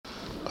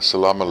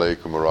Assalamu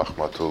alaikum wa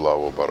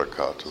rahmatullahi wa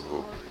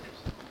barakatuhu.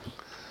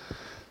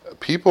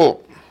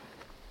 People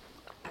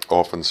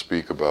often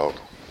speak about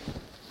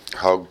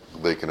how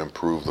they can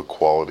improve the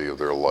quality of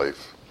their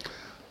life.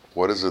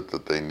 What is it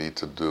that they need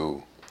to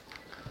do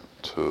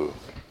to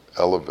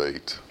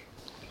elevate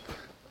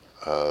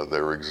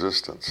their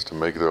existence, to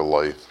make their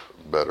life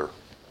better?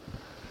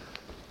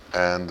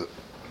 And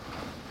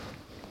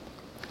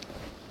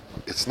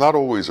it's not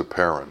always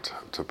apparent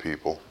to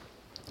people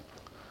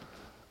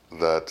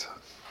that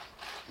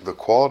the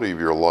quality of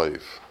your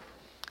life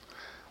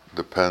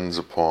depends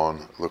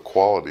upon the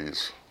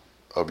qualities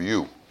of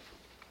you.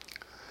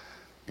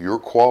 Your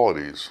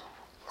qualities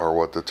are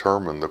what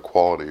determine the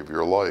quality of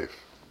your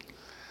life.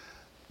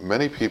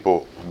 Many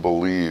people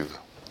believe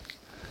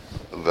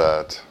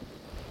that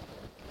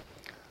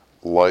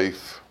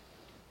life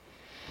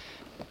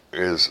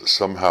is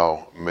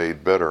somehow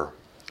made better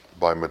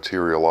by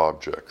material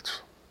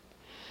objects.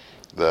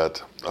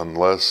 That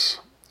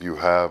unless you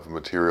have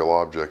material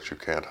objects, you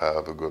can't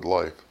have a good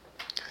life.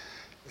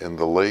 In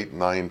the late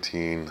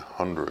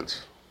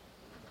 1900s,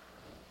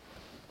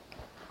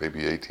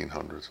 maybe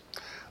 1800s,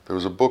 there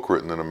was a book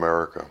written in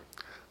America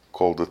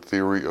called The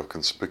Theory of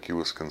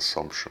Conspicuous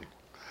Consumption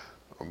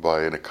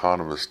by an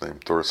economist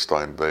named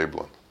Thorstein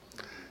Veblen.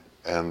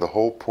 And the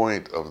whole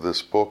point of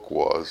this book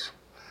was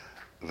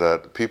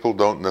that people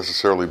don't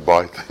necessarily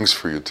buy things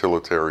for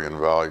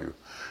utilitarian value.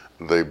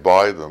 They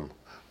buy them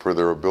for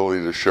their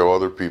ability to show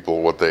other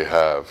people what they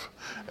have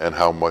and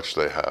how much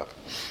they have.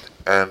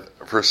 And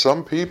for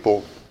some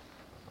people,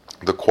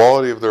 the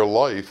quality of their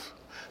life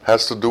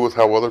has to do with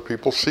how other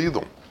people see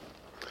them.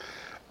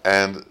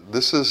 And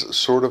this is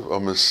sort of a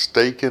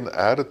mistaken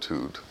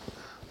attitude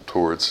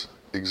towards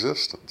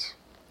existence.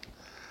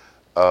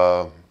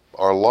 Our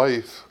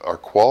life, our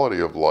quality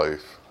of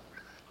life,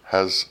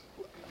 has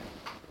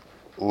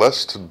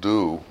less to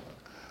do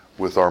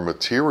with our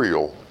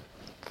material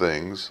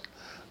things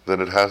than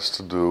it has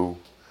to do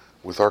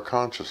with our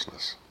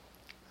consciousness.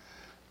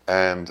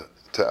 And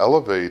to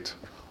elevate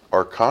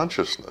our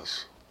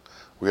consciousness,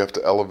 we have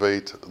to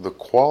elevate the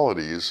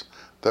qualities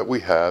that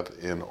we have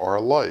in our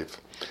life.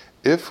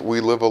 If we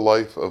live a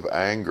life of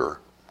anger,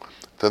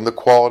 then the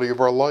quality of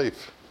our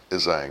life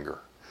is anger.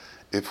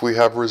 If we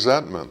have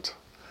resentment,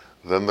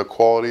 then the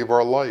quality of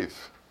our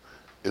life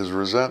is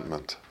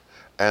resentment.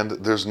 And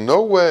there's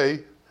no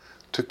way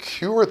to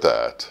cure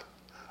that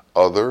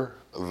other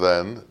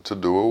than to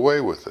do away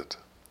with it.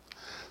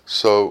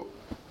 So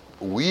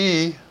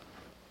we,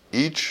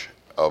 each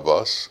of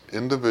us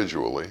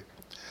individually,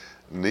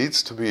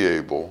 needs to be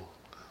able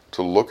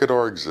to look at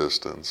our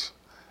existence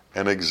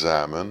and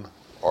examine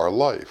our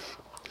life.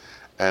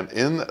 And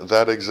in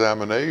that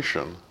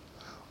examination,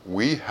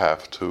 we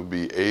have to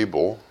be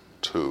able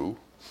to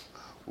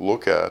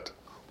look at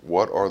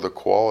what are the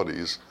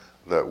qualities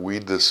that we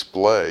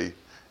display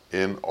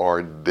in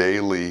our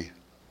daily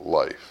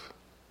life.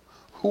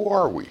 Who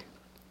are we?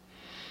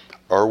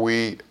 Are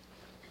we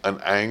an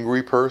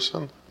angry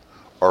person?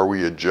 Are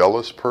we a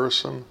jealous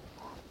person?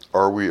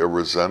 Are we a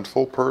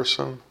resentful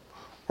person?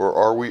 Or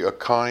are we a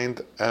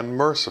kind and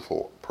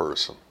merciful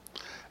person?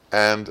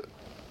 And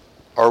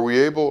are we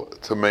able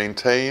to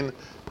maintain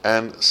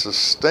and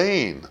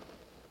sustain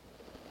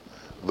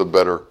the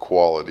better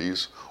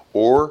qualities?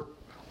 Or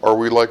are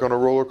we like on a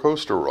roller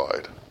coaster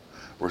ride,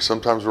 where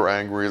sometimes we're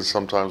angry and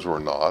sometimes we're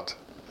not?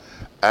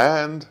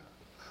 And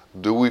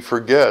do we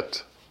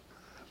forget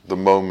the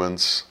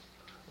moments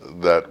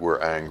that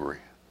we're angry?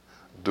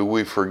 Do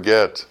we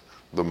forget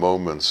the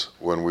moments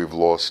when we've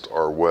lost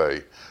our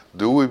way?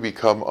 Do we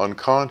become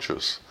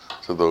unconscious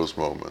to those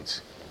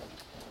moments?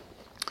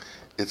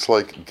 It's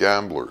like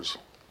gamblers.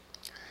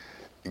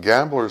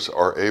 Gamblers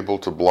are able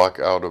to block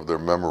out of their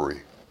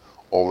memory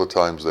all the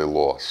times they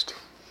lost.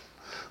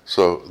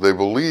 So they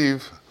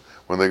believe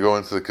when they go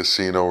into the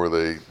casino or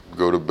they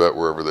go to bet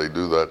wherever they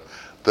do that,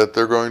 that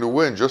they're going to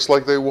win, just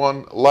like they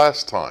won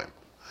last time.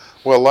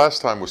 Well,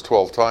 last time was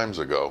 12 times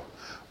ago,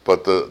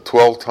 but the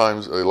 12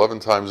 times, 11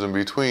 times in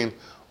between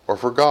are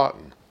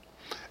forgotten.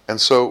 And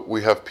so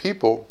we have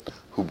people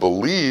who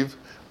believe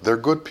they're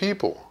good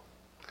people,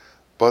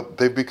 but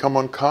they've become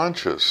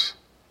unconscious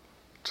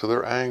to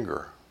their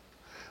anger.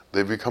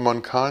 They become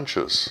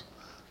unconscious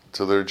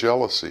to their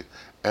jealousy.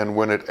 And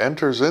when it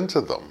enters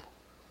into them,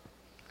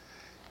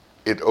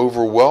 it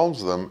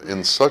overwhelms them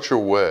in such a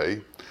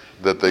way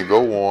that they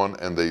go on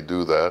and they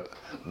do that.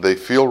 They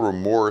feel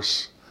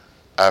remorse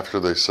after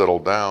they settle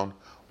down,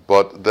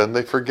 but then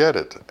they forget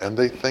it and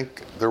they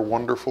think they're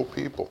wonderful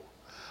people.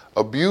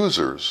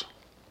 Abusers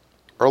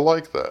are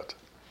like that.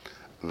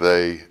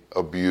 They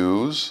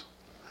abuse,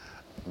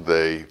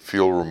 they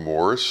feel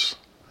remorse,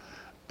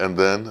 and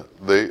then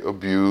they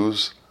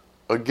abuse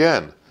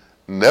again,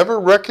 never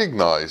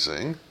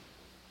recognizing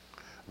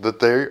that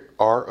they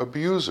are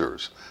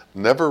abusers,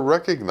 never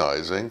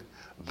recognizing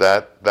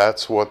that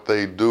that's what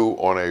they do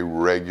on a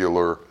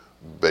regular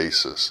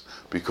basis,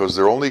 because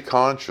they're only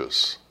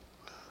conscious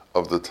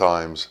of the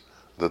times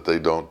that they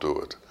don't do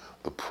it.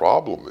 The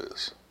problem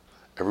is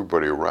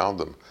everybody around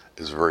them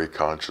is very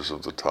conscious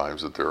of the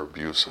times that they're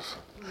abusive.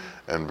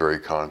 and very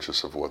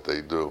conscious of what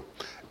they do.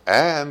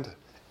 And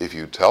if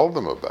you tell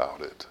them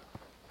about it,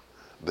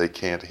 they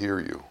can't hear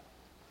you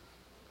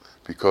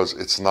because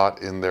it's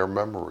not in their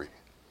memory.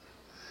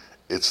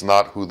 It's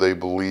not who they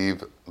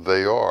believe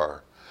they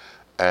are.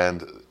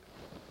 And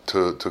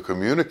to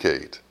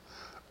communicate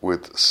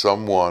with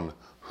someone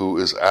who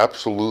is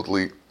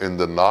absolutely in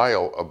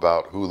denial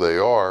about who they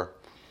are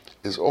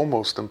is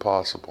almost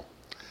impossible.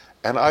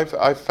 And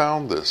I've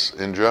found this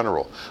in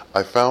general.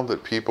 I found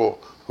that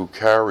people who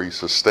carry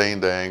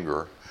sustained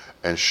anger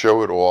and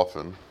show it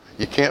often,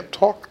 you can't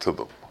talk to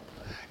them.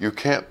 You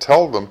can't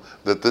tell them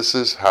that this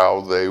is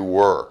how they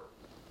were.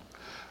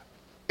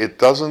 It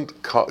doesn't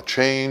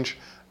change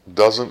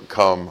doesn't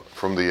come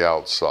from the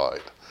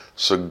outside.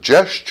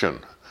 Suggestion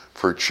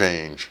for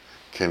change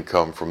can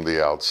come from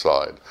the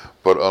outside.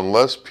 But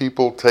unless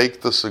people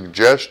take the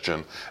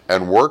suggestion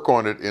and work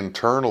on it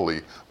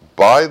internally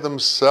by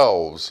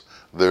themselves,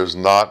 there's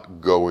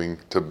not going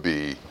to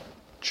be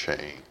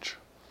change.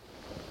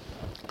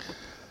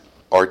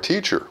 Our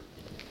teacher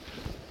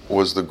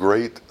was the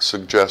great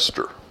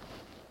suggester.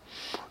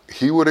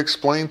 He would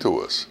explain to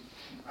us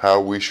how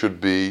we should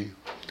be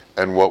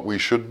and what we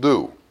should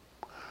do.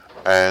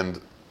 And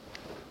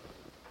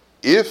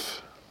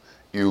if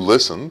you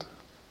listened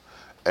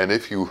and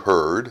if you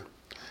heard,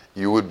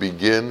 you would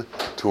begin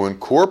to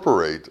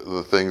incorporate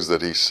the things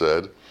that he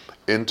said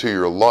into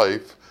your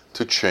life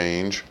to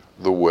change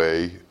the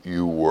way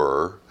you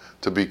were,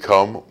 to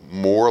become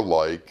more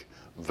like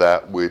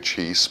that which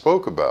he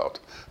spoke about,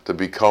 to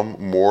become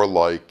more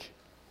like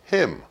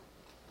him.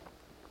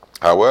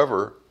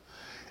 However,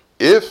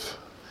 if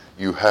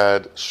you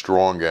had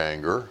strong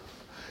anger,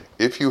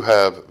 if you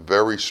have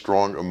very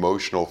strong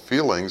emotional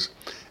feelings,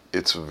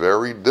 it's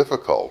very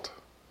difficult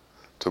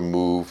to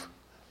move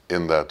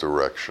in that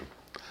direction.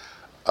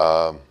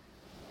 I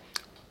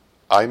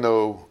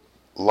know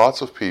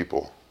lots of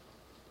people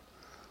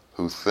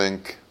who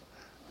think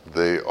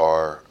they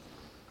are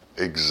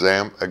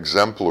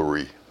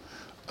exemplary,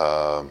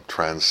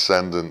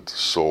 transcendent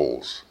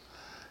souls,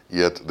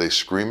 yet they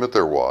scream at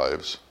their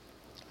wives,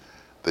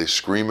 they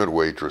scream at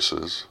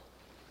waitresses,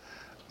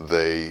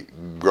 they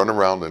run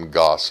around and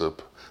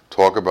gossip,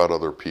 talk about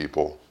other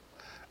people,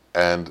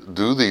 and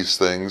do these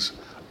things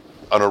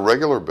on a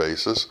regular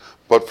basis,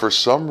 but for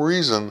some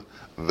reason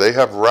they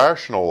have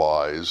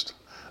rationalized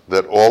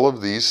that all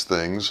of these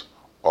things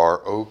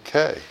are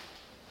okay.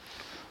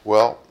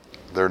 Well,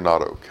 they're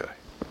not okay.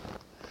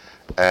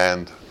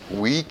 And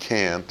we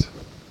can't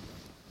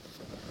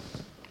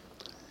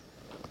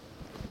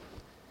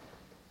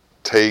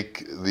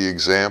take the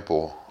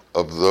example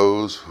of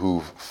those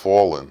who've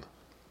fallen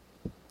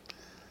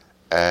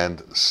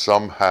and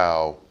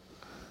somehow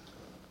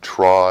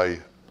try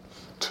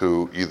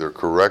to either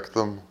correct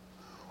them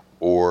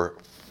or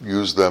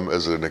use them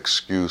as an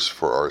excuse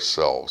for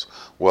ourselves.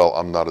 Well,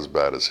 I'm not as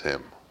bad as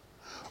him,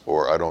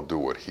 or I don't do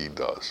what he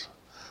does.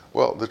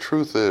 Well, the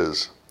truth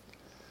is,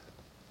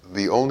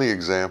 the only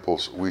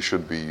examples we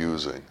should be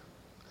using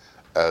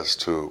as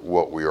to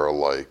what we are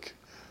like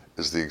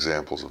is the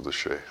examples of the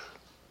Sheikh.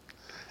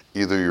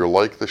 Either you're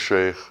like the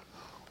Sheikh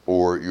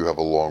or you have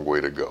a long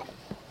way to go.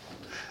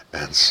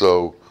 And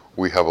so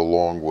we have a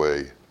long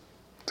way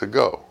to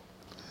go.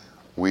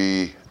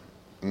 We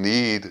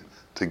need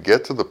to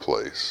get to the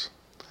place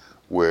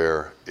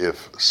where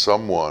if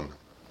someone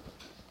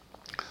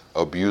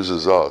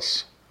abuses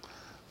us,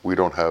 we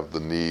don't have the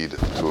need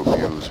to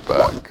abuse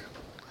back.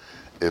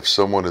 If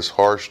someone is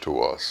harsh to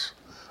us,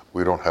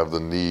 we don't have the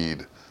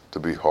need to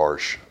be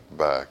harsh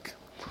back.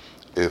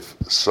 If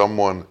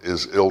someone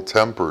is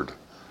ill-tempered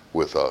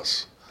with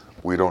us,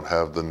 we don't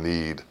have the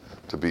need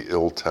to be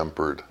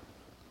ill-tempered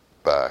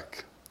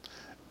back.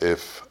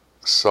 If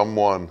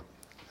someone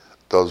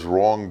does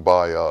wrong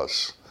by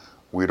us,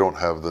 we don't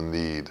have the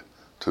need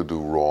to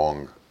do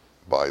wrong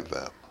by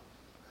them.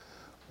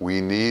 We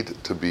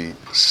need to be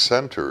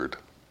centered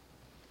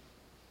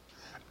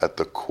at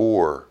the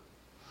core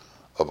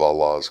of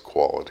Allah's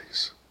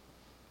qualities.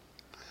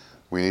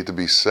 We need to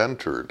be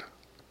centered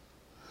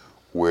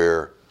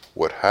where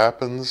what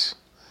happens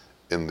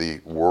in the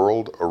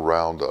world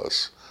around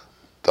us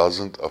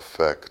doesn't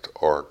affect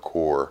our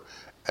core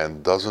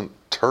and doesn't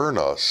turn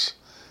us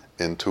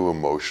into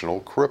emotional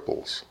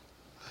cripples,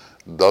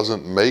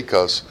 doesn't make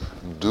us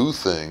do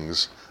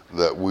things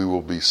that we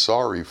will be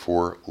sorry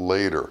for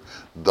later,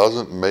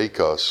 doesn't make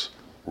us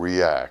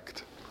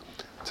react.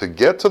 To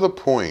get to the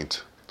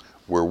point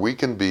where we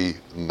can be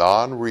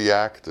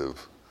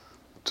non-reactive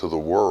to the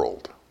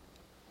world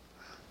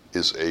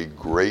is a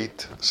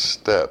great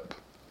step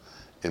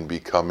in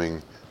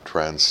becoming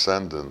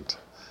transcendent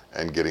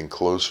and getting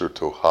closer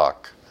to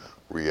Haq,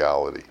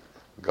 reality,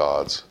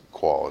 God's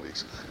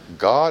qualities.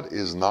 God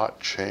is not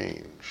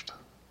changed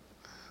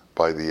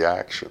by the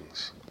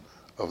actions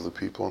of the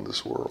people in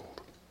this world.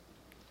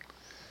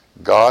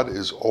 God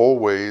is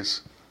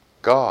always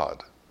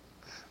God.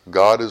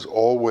 God is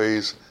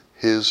always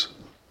His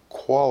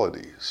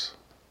qualities.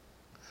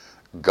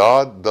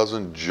 God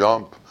doesn't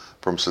jump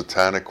from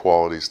satanic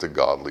qualities to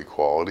godly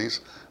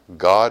qualities.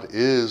 God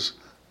is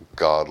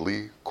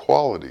godly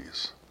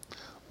qualities,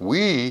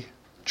 we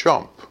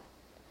jump.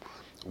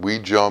 We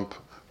jump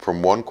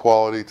from one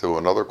quality to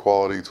another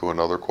quality to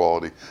another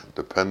quality,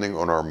 depending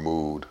on our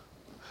mood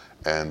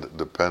and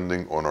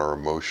depending on our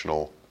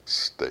emotional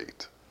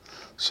state.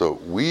 So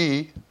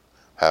we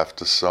have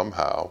to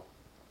somehow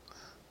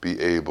be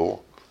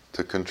able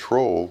to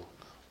control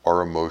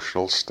our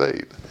emotional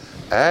state.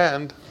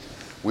 And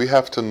we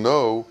have to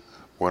know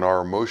when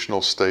our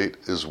emotional state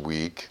is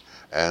weak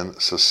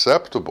and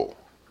susceptible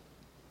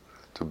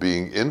to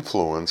being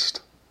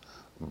influenced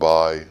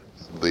by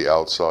the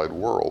outside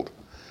world.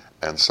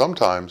 And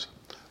sometimes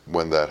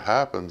when that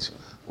happens,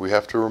 we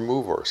have to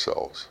remove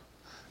ourselves.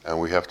 And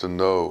we have to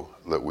know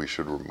that we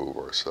should remove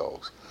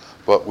ourselves.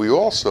 But we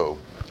also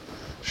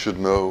should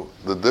know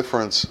the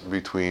difference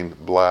between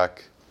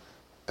black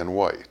and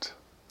white.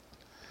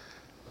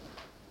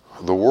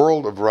 The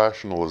world of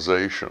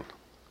rationalization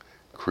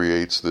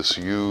creates this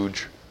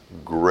huge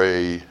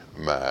gray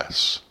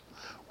mass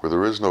where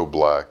there is no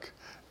black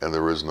and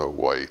there is no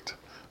white.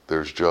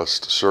 There's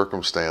just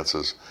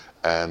circumstances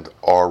and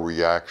our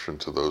reaction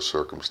to those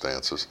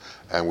circumstances,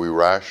 and we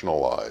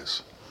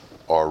rationalize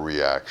our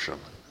reaction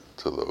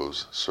to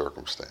those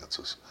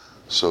circumstances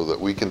so that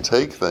we can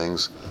take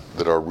things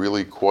that are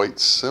really quite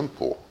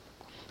simple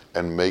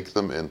and make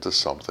them into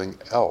something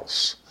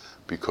else,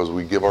 because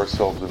we give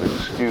ourselves an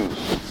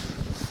excuse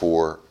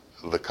for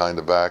the kind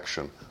of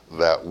action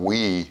that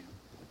we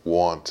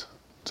want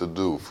to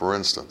do. For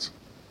instance,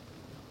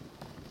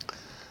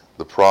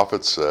 the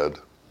prophet said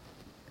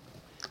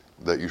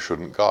that you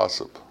shouldn't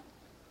gossip.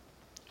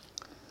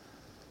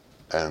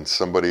 And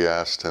somebody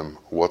asked him,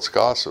 what's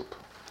gossip?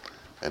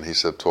 And he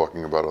said,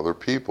 talking about other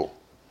people.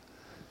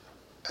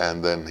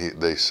 And then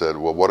they said,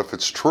 well, what if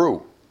it's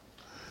true?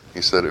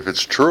 He said, if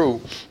it's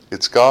true,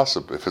 it's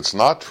gossip. If it's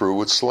not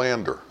true, it's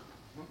slander.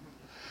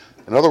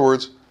 In other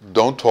words,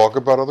 don't talk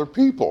about other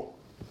people.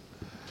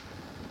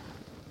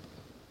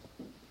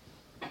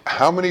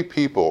 How many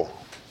people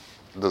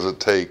does it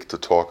take to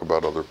talk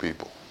about other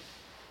people?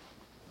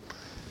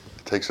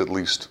 It takes at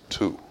least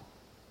 2.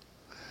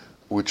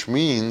 Which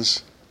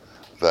means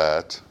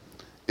that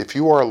if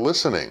you are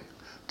listening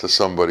to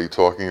somebody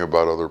talking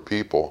about other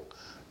people,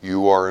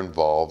 you are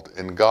involved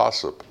in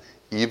gossip,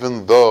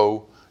 even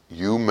though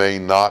you may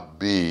not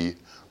be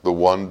the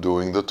one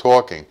doing the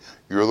talking.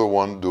 You're the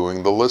one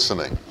doing the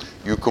listening.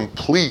 You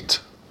complete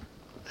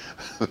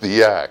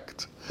the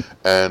act.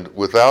 And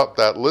without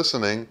that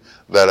listening,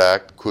 that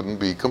act couldn't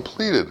be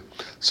completed.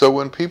 So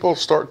when people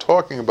start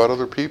talking about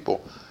other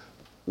people,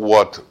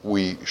 what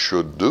we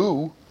should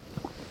do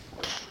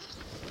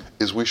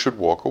is we should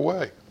walk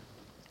away.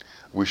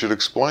 We should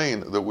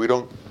explain that we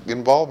don't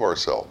involve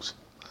ourselves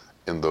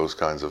in those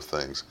kinds of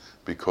things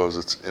because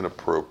it's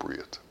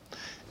inappropriate.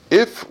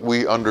 If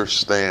we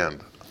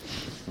understand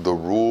the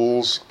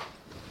rules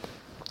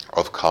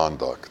of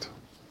conduct,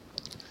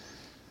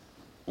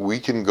 we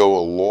can go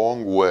a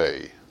long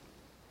way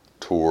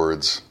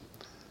towards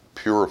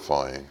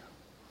purifying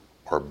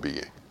our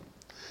being.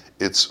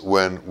 It's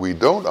when we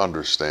don't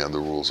understand the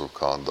rules of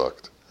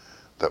conduct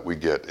that we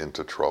get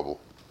into trouble.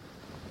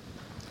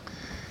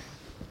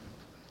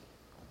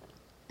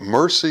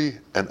 Mercy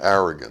and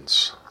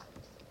arrogance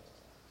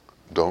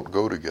don't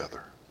go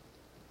together.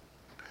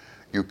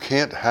 You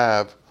can't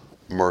have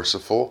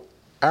merciful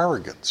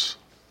arrogance.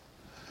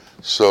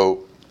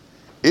 So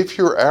if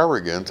you're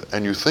arrogant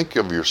and you think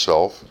of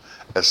yourself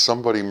as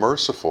somebody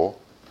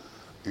merciful,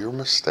 you're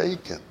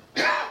mistaken.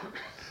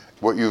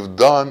 What you've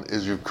done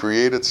is you've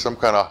created some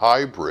kind of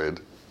hybrid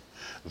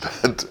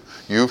that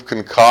you've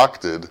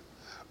concocted,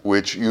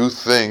 which you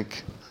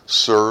think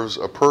serves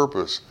a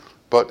purpose,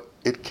 but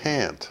it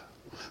can't.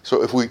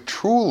 So if we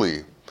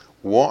truly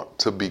want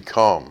to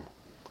become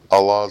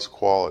Allah's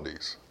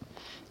qualities,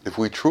 if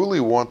we truly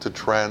want to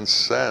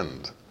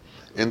transcend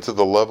into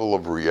the level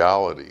of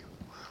reality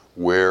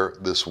where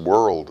this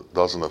world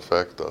doesn't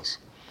affect us,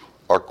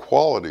 our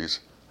qualities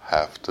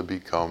have to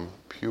become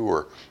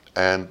pure.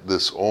 And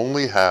this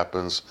only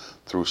happens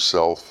through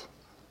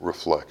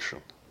self-reflection.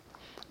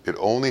 It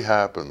only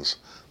happens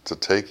to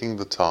taking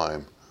the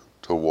time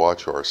to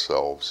watch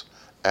ourselves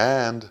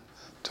and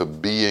to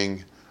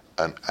being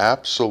an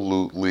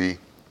absolutely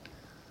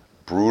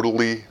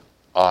brutally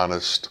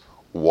honest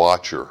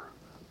watcher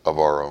of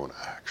our own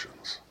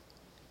actions.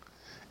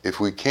 If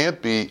we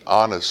can't be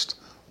honest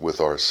with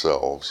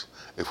ourselves,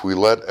 if we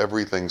let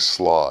everything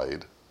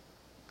slide,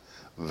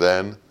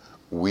 then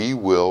we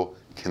will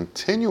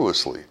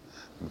continuously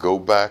go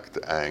back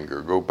to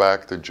anger, go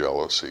back to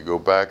jealousy, go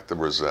back to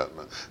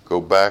resentment, go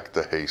back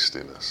to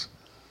hastiness,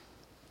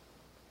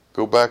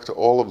 go back to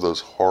all of those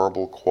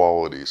horrible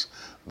qualities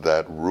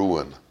that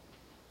ruin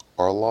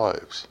our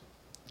lives.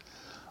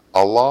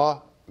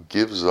 Allah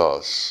gives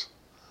us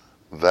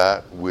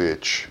that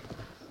which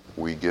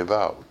we give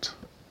out.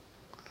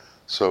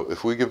 So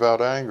if we give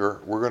out anger,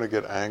 we're going to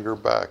get anger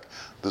back.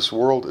 This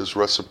world is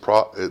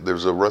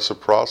there's a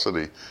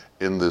reciprocity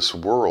in this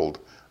world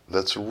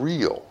that's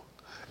real.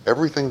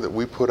 Everything that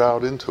we put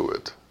out into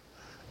it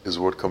is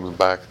what comes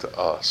back to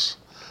us.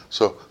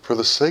 So for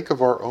the sake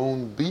of our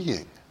own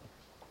being,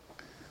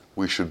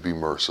 we should be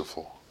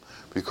merciful.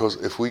 Because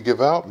if we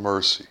give out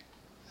mercy,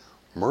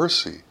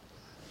 mercy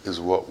is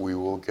what we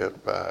will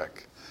get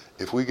back.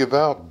 If we give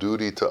out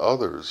duty to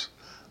others,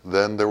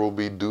 then there will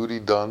be duty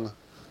done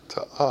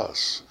to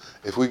us.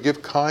 If we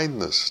give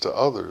kindness to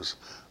others,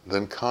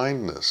 then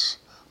kindness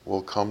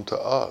will come to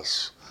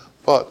us.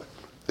 But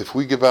if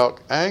we give out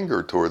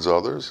anger towards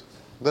others,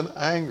 then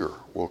anger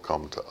will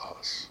come to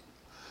us.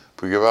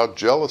 If we give out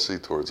jealousy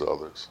towards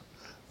others,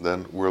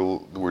 then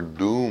we're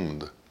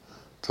doomed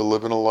to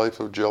live in a life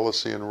of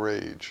jealousy and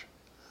rage,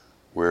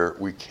 where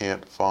we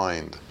can't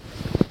find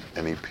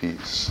any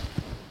peace.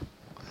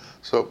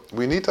 So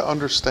we need to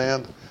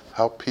understand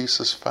how peace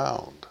is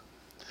found.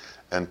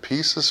 And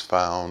peace is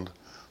found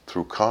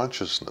through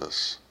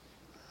consciousness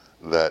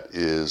that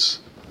is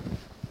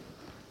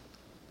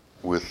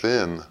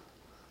within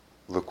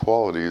the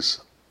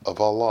qualities of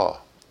Allah.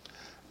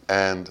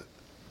 And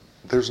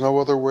there's no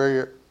other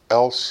way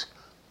else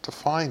to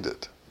find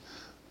it.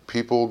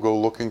 People go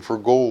looking for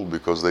gold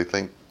because they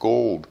think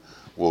gold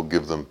will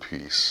give them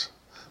peace.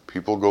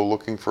 People go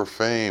looking for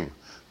fame.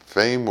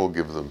 Fame will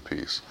give them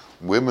peace.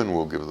 Women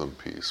will give them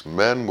peace.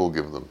 Men will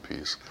give them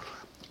peace.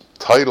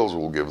 Titles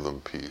will give them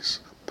peace.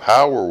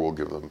 Power will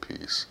give them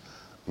peace.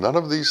 None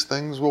of these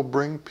things will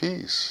bring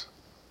peace.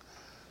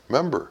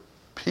 Remember,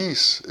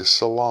 peace is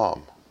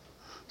salam.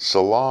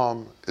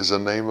 Salam is a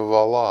name of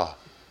Allah.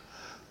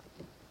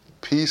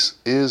 Peace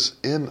is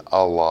in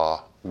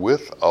Allah,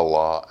 with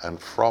Allah, and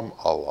from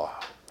Allah.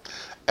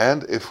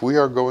 And if we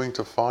are going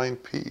to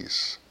find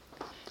peace,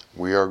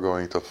 we are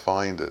going to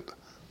find it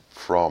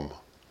from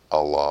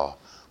Allah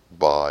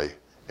by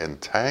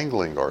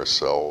entangling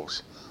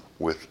ourselves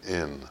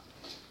within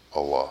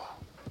Allah.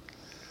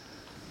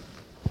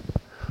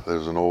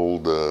 There's an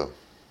old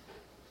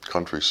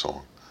country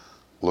song,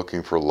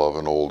 looking for love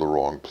in all the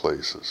wrong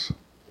places.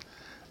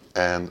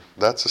 And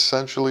that's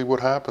essentially what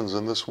happens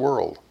in this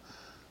world.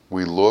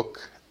 We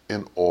look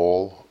in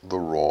all the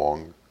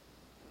wrong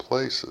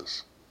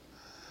places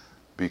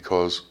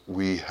because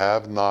we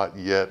have not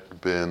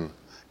yet been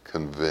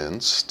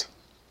convinced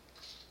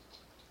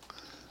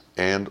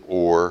and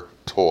or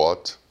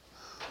taught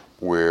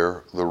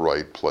where the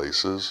right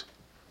places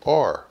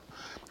are.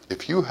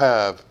 If you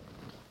have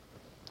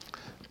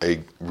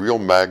a real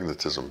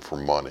magnetism for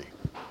money,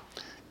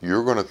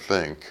 you're going to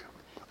think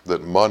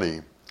that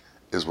money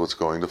is what's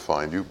going to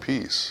find you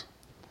peace.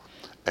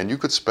 And you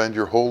could spend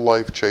your whole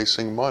life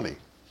chasing money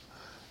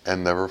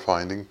and never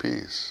finding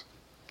peace.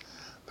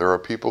 There are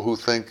people who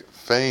think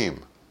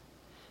fame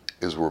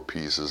is where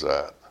peace is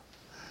at.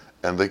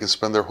 And they can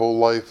spend their whole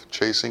life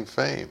chasing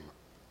fame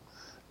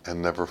and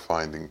never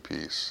finding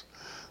peace.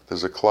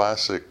 There's a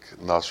classic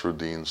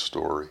Nasruddin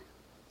story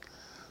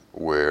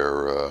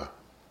where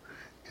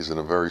he's in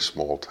a very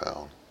small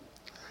town,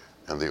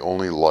 and the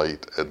only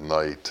light at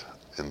night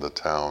in the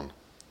town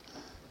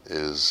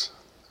is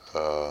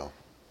a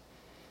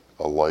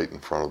light in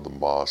front of the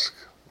mosque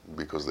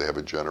because they have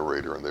a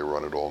generator and they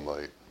run it all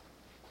night.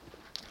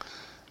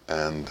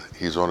 And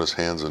he's on his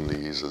hands and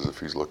knees as if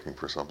he's looking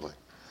for something.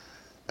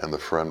 And the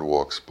friend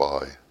walks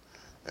by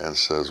and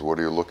says, "What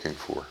are you looking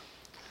for?"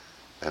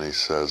 And he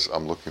says,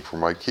 "I'm looking for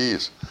my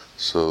keys."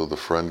 So the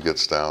friend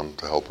gets down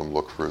to help him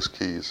look for his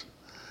keys.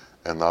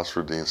 And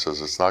Nasruddin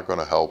says, "It's not going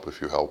to help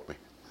if you help me."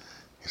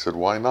 He said,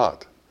 "Why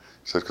not?"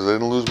 He said, "Because I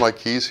didn't lose my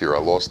keys here. I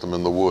lost them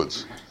in the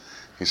woods."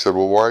 He said,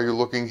 "Well, why are you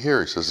looking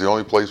here?" He says, "The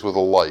only place with a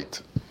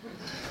light."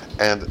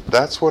 And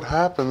that's what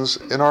happens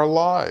in our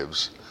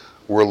lives.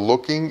 We're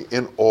looking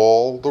in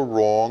all the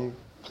wrong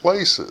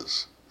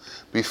places.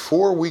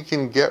 Before we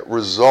can get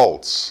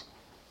results,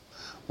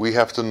 we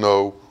have to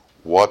know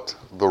what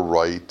the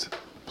right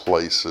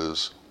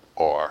places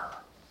are.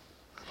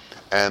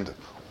 And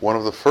one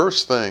of the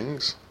first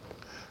things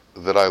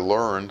that I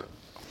learned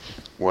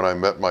when I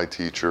met my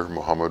teacher,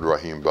 Muhammad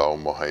Rahim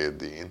Bao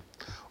Muhayyiddin,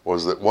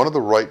 was that one of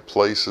the right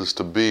places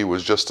to be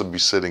was just to be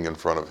sitting in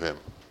front of him.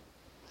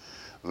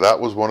 That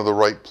was one of the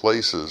right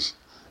places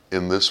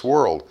in this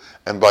world.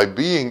 And by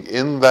being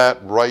in that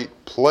right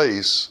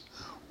place,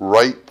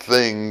 right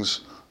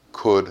things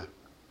could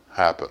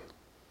happen.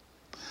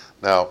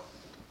 Now,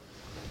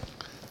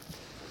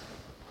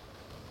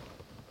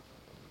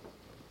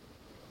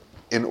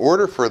 in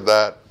order for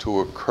that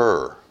to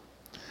occur,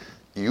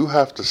 you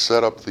have to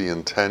set up the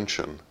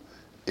intention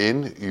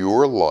in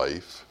your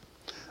life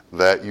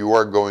that you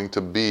are going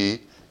to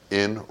be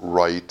in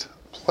right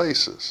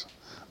places,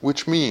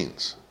 which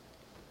means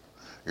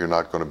you're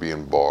not going to be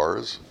in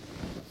bars,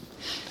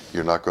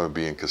 you're not going to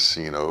be in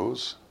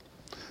casinos,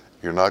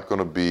 you're not going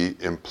to be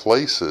in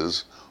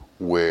places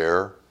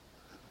where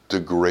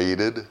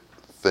degraded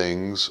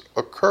things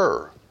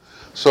occur.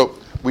 So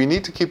we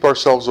need to keep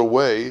ourselves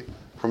away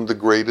from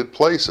degraded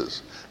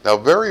places. Now,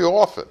 very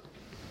often,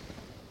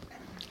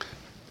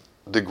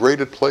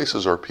 degraded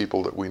places are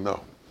people that we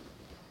know.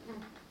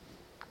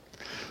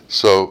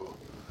 So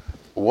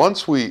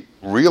once we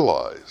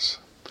realize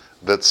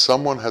that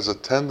someone has a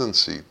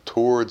tendency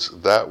towards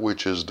that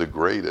which is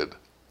degraded,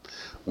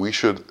 we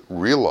should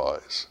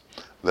realize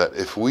that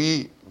if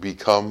we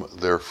become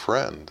their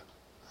friend,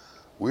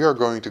 we are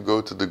going to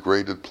go to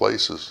degraded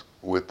places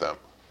with them,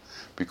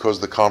 because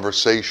the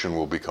conversation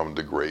will become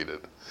degraded,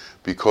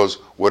 because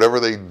whatever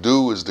they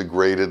do is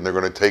degraded and they're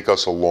going to take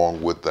us along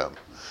with them.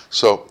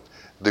 So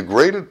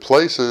degraded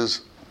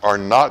places are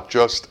not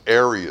just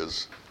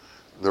areas,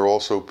 they're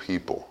also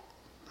people.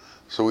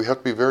 So we have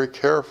to be very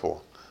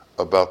careful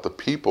about the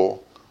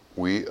people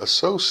we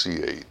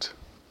associate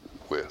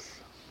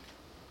with.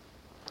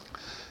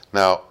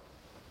 Now,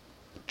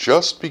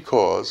 just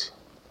because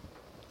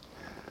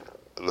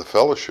the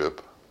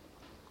fellowship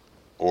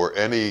or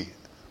any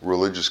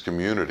religious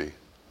community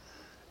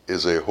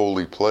is a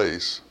holy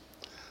place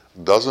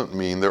doesn't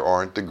mean there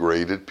aren't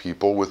degraded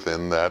people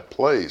within that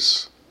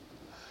place.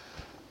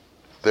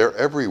 They're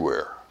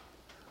everywhere.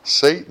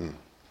 Satan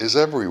is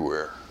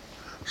everywhere.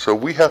 So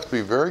we have to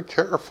be very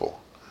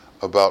careful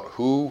about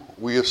who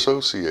we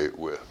associate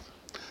with.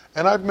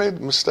 And I've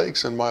made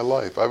mistakes in my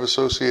life. I've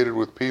associated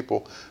with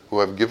people who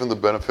I've given the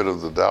benefit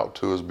of the doubt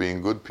to as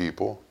being good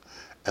people,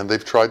 and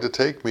they've tried to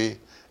take me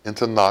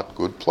into not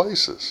good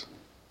places.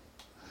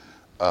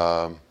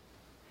 You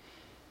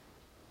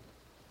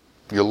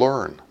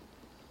learn.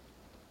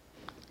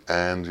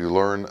 And you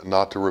learn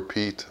not to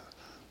repeat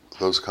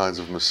those kinds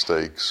of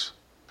mistakes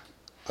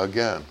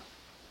again.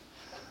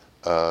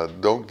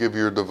 Don't give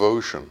your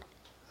devotion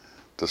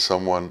to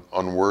someone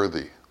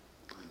unworthy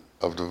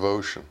of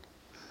devotion.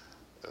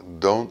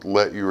 Don't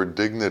let your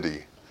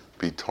dignity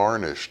be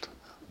tarnished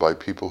by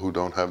people who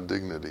don't have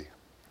dignity.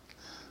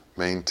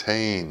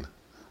 Maintain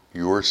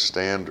your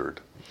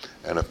standard.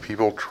 And if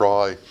people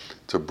try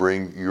to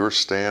bring your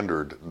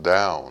standard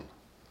down,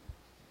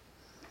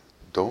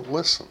 don't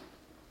listen.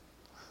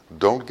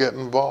 Don't get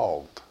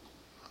involved.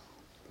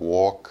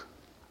 Walk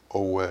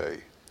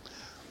away.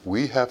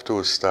 We have to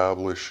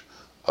establish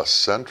a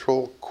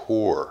central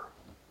core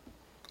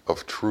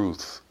of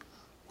truth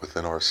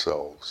within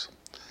ourselves.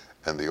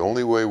 And the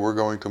only way we're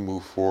going to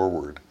move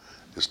forward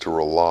is to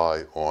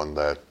rely on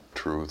that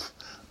truth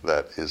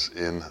that is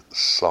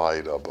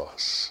inside of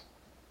us.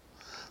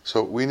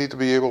 So we need to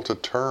be able to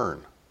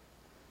turn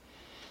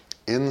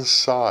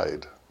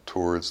inside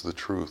towards the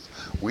truth.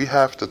 We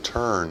have to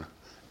turn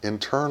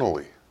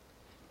internally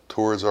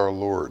towards our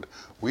Lord.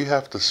 We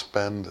have to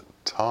spend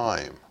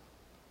time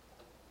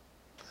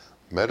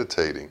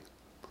meditating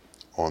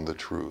on the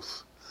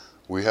truth.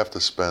 We have to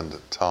spend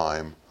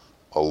time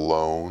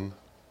alone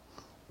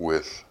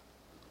with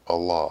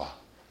Allah.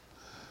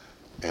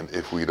 And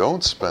if we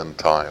don't spend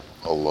time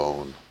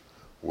alone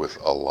with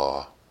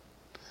Allah,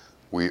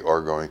 we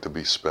are going to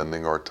be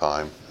spending our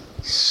time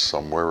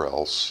somewhere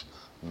else,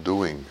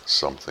 doing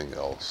something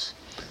else.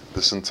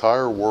 This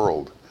entire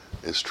world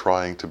is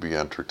trying to be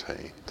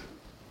entertained.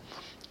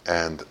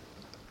 And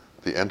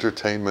the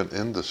entertainment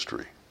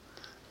industry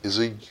is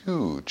a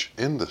huge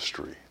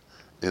industry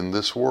in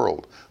this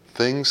world.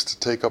 Things to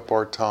take up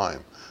our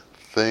time,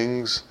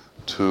 things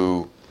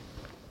to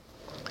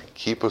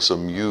keep us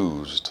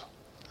amused.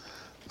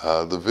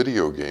 The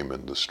video game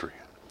industry.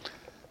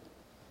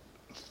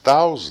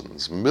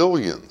 Thousands,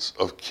 millions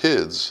of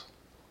kids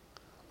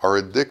are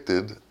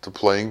addicted to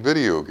playing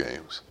video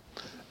games.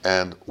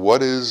 And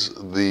what is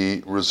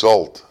the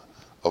result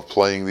of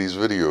playing these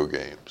video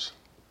games?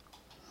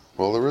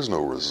 Well, there is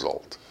no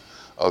result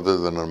other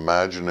than an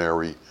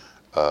imaginary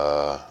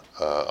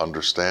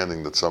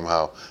understanding that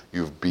somehow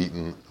you've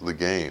beaten the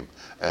game.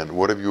 And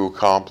what have you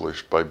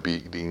accomplished by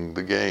beating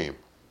the game?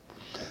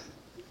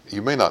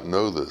 You may not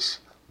know this,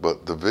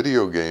 but the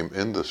video game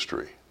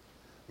industry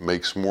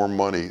makes more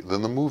money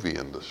than the movie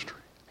industry.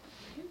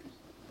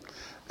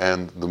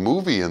 And the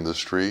movie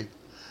industry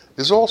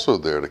is also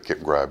there to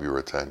grab your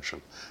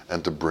attention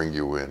and to bring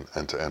you in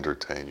and to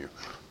entertain you.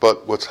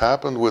 But what's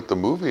happened with the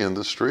movie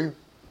industry,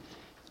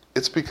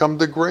 it's become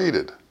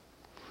degraded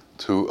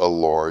to a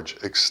large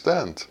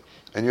extent.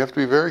 And you have to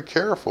be very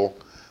careful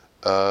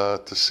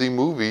to see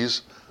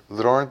movies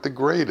that aren't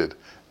degraded.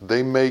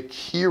 They make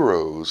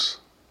heroes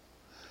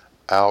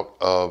out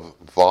of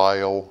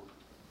vile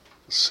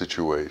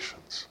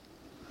situations.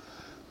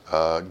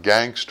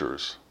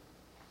 Gangsters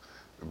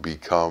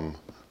become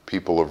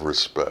people of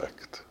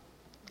respect.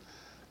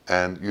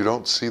 And you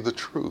don't see the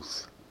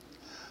truth.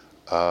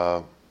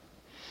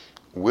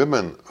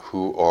 Women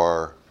who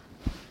are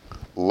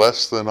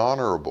less than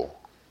honorable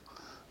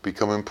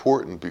become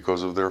important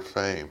because of their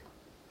fame.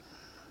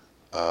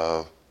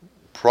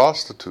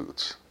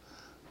 Prostitutes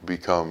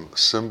become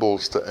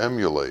symbols to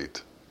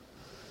emulate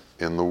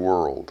in the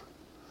world.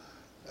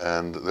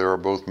 And there are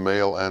both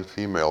male and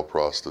female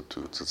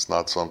prostitutes. It's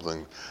not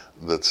something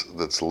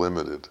that's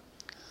limited.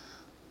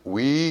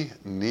 We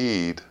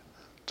need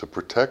to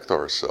protect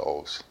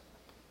ourselves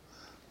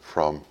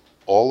from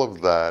all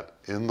of that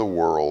in the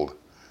world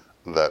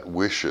that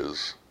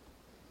wishes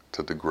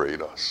to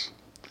degrade us.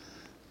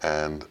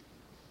 And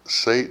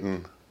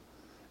Satan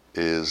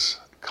is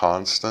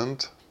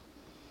constant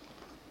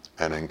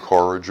and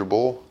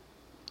incorrigible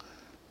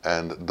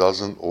and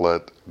doesn't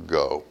let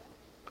go.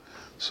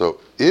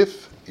 So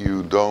if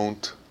you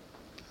don't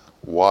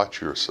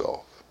watch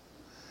yourself,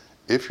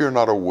 if you're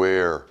not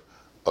aware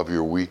of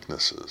your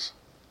weaknesses,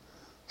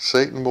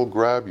 Satan will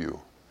grab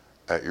you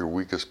at your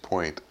weakest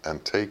point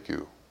and take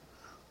you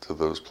to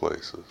those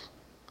places.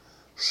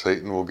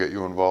 Satan will get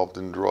you involved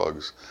in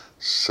drugs.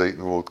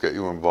 Satan will get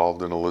you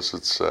involved in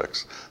illicit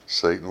sex.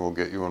 Satan will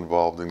get you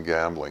involved in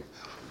gambling.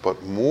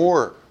 But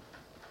more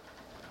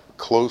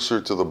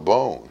closer to the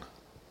bone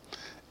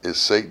is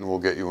Satan will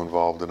get you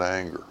involved in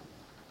anger.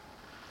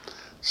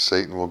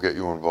 Satan will get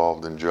you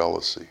involved in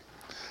jealousy.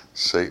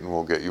 Satan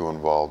will get you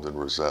involved in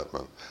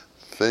resentment.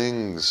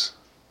 Things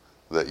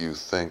that you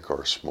think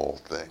are small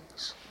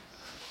things.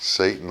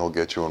 Satan will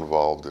get you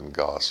involved in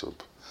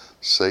gossip.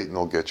 Satan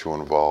will get you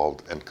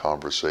involved in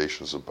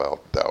conversations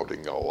about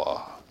doubting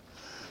Allah.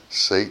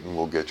 Satan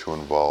will get you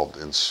involved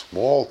in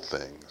small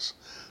things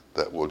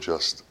that will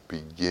just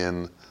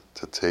begin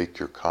to take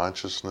your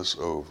consciousness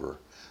over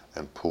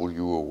and pull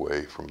you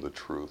away from the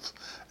truth.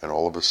 And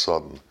all of a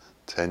sudden,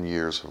 10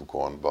 years have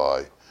gone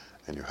by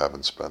and you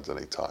haven't spent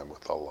any time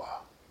with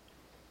Allah.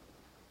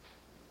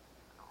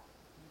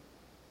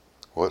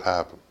 What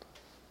happened?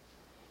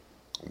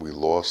 We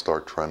lost our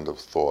trend of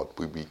thought.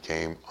 We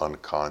became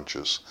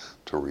unconscious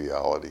to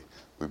reality.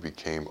 We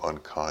became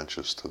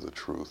unconscious to the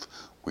truth.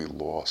 We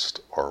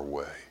lost our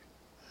way.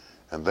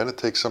 And then it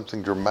takes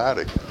something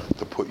dramatic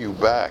to put you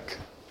back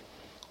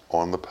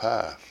on the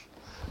path.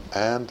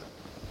 And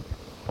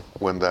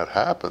when that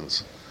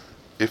happens,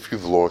 if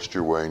you've lost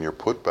your way and you're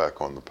put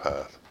back on the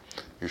path,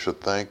 you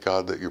should thank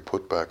God that you're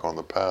put back on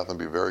the path and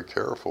be very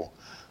careful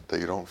that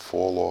you don't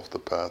fall off the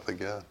path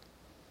again.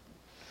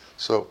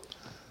 So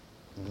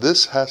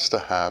this has to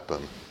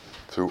happen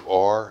through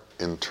our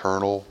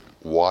internal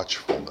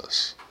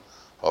watchfulness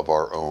of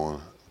our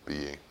own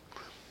being.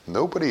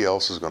 Nobody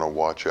else is going to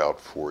watch out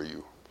for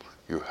you.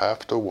 You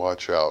have to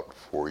watch out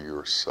for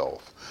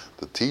yourself.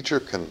 The teacher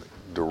can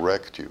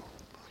direct you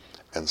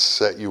and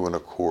set you in a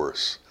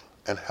course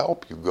and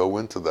help you go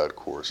into that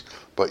course,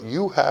 but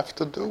you have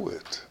to do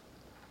it.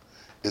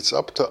 It's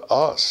up to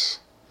us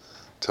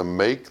to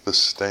make the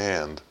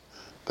stand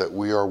that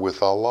we are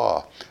with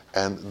Allah.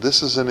 And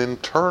this is an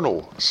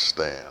internal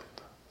stand.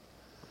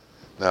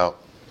 Now,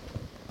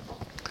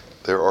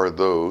 there are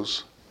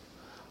those,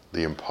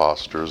 the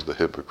imposters, the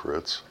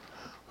hypocrites,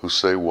 who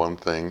say one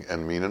thing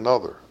and mean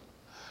another.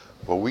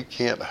 Well, we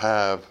can't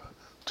have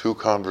two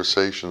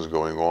conversations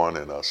going on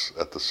in us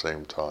at the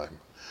same time.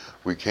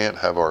 We can't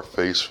have our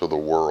face for the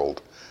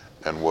world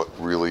and what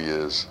really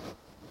is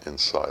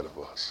inside of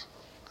us.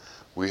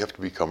 We have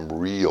to become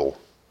real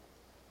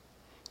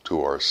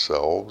to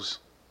ourselves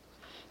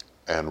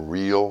and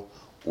real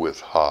with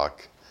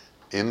Haq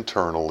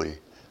internally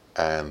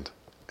and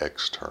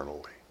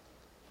externally.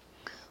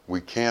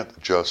 We can't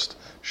just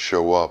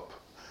show up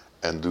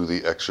and do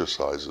the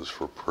exercises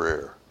for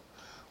prayer.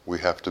 We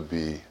have to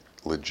be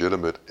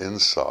legitimate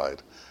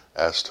inside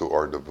as to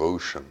our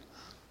devotion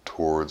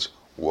towards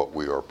what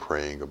we are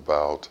praying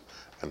about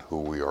and who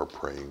we are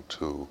praying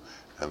to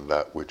and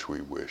that which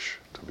we wish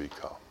to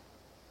become.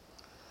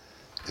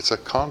 It's a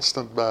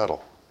constant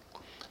battle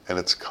and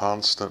it's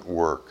constant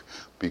work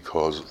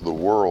because the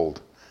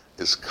world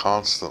is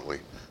constantly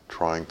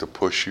trying to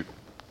push you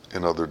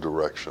in other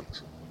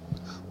directions.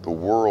 The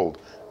world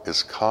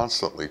is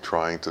constantly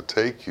trying to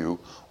take you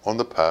on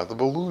the path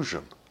of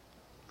illusion.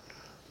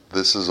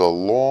 This is a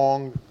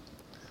long,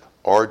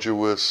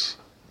 arduous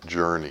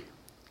journey.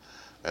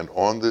 And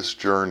on this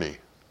journey,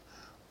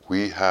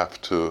 we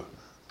have to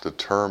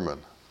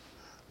determine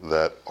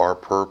that our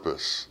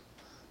purpose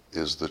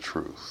is the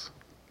truth.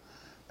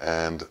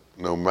 And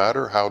no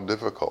matter how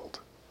difficult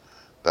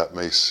that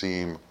may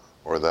seem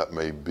or that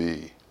may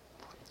be,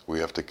 we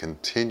have to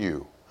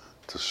continue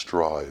to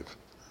strive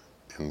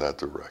in that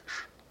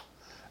direction.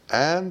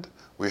 And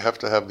we have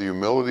to have the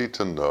humility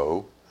to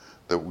know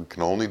that we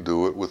can only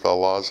do it with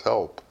Allah's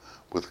help,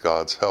 with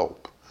God's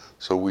help.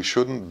 So we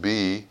shouldn't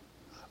be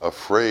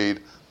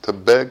afraid to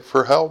beg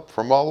for help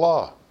from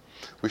Allah.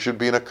 We should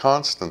be in a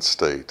constant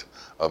state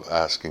of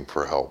asking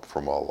for help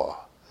from Allah,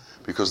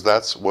 because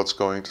that's what's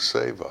going to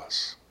save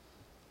us.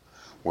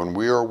 When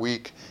we are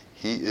weak,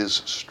 He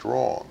is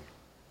strong.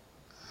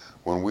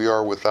 When we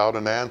are without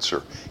an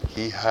answer,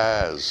 He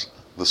has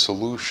the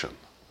solution.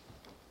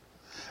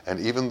 And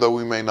even though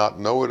we may not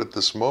know it at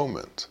this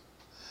moment,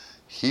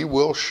 He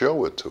will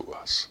show it to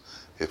us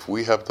if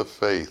we have the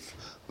faith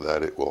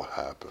that it will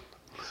happen.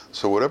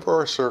 So whatever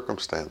our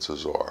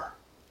circumstances are,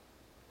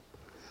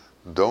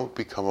 don't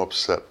become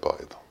upset by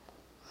them.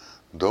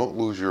 Don't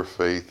lose your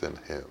faith in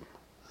Him.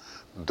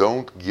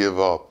 Don't give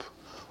up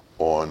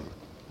on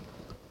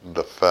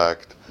the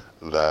fact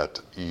that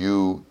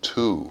you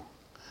too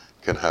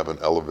can have an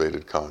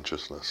elevated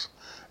consciousness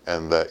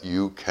and that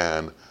you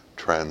can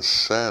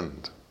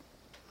transcend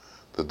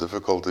the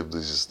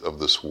difficulties of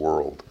this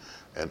world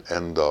and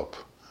end up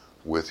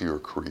with your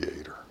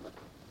Creator.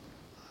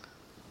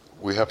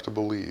 We have to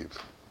believe.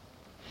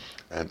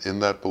 And in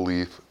that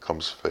belief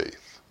comes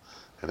faith.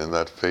 And in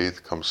that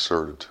faith comes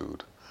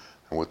certitude.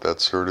 And with that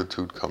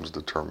certitude comes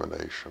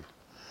determination.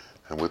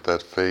 And with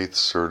that faith,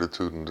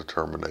 certitude, and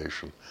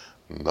determination,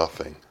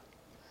 nothing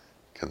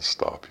can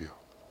stop you.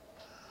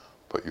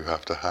 But you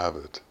have to have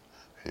it.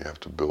 You have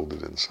to build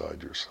it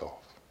inside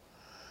yourself.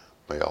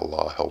 May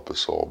Allah help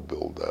us all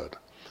build that.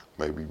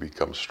 May we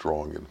become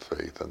strong in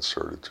faith and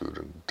certitude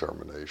and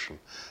determination,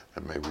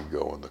 and may we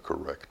go in the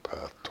correct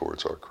path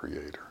towards our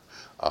Creator.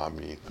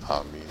 Ameen,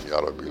 Ameen, Ya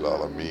Rabbil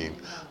Alameen.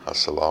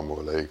 Assalamu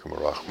alaikum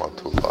wa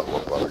rahmatullahi wa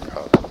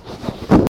barakatuh.